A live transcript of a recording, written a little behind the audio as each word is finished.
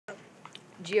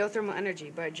Geothermal energy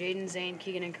by Jaden, Zane,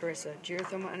 Keegan, and Carissa.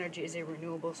 Geothermal energy is a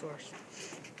renewable source.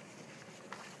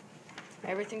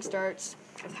 Everything starts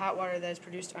with hot water that is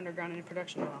produced underground in a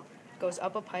production well. It goes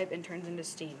up a pipe and turns into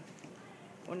steam.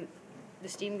 When the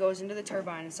steam goes into the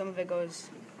turbine, and some of it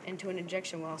goes into an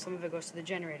injection well, some of it goes to the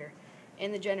generator.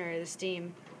 In the generator, the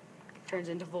steam turns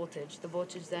into voltage. The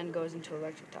voltage then goes into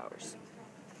electric towers.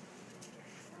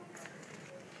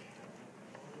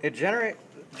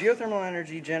 Geothermal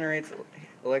energy generates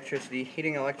electricity,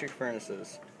 heating electric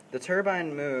furnaces. The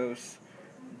turbine moves,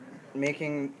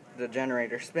 making the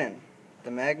generator spin. The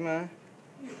magma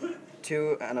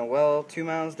in a well 2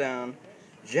 miles down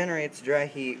generates dry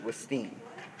heat with steam.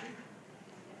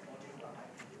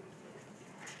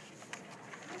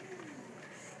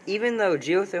 Even though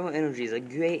geothermal energy is a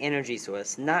great energy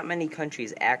source, not many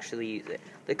countries actually use it.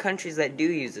 The countries that do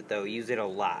use it, though, use it a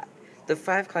lot. The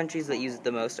 5 countries that use it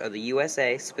the most are the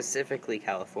USA, specifically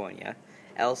California,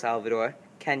 El Salvador,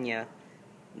 Kenya,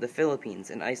 the Philippines,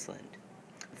 and Iceland.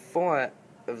 4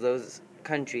 of those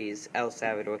countries, El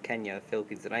Salvador, Kenya,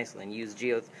 Philippines, and Iceland, use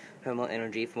geothermal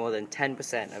energy for more than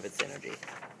 10% of its energy.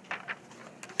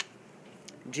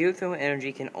 Geothermal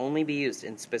energy can only be used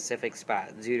in specific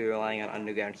spots due to relying on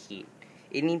underground heat.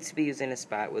 It needs to be used in a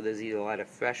spot where there's either a lot of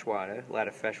fresh water,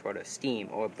 steam,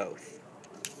 or both.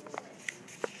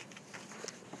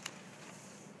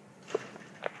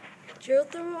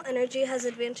 Geothermal energy has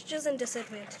advantages and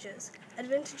disadvantages.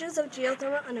 Advantages of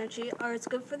geothermal energy are it's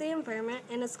good for the environment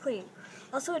and it's clean.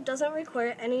 Also, it doesn't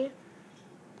require any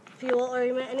fuel or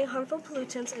emit any harmful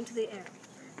pollutants into the air.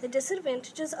 The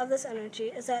disadvantages of this energy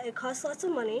is that it costs lots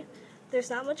of money,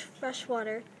 there's not much fresh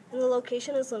water, and the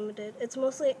location is limited. It's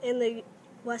mostly in the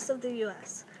west of the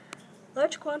U.S.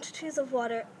 Large quantities of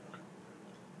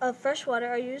fresh water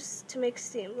are used to make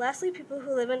steam. Lastly, people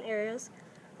who live in areas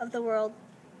of the world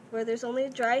where there's only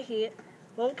dry heat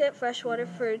won't get fresh water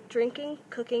for drinking,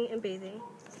 cooking, and bathing.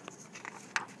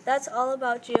 That's all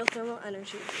about geothermal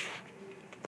energy.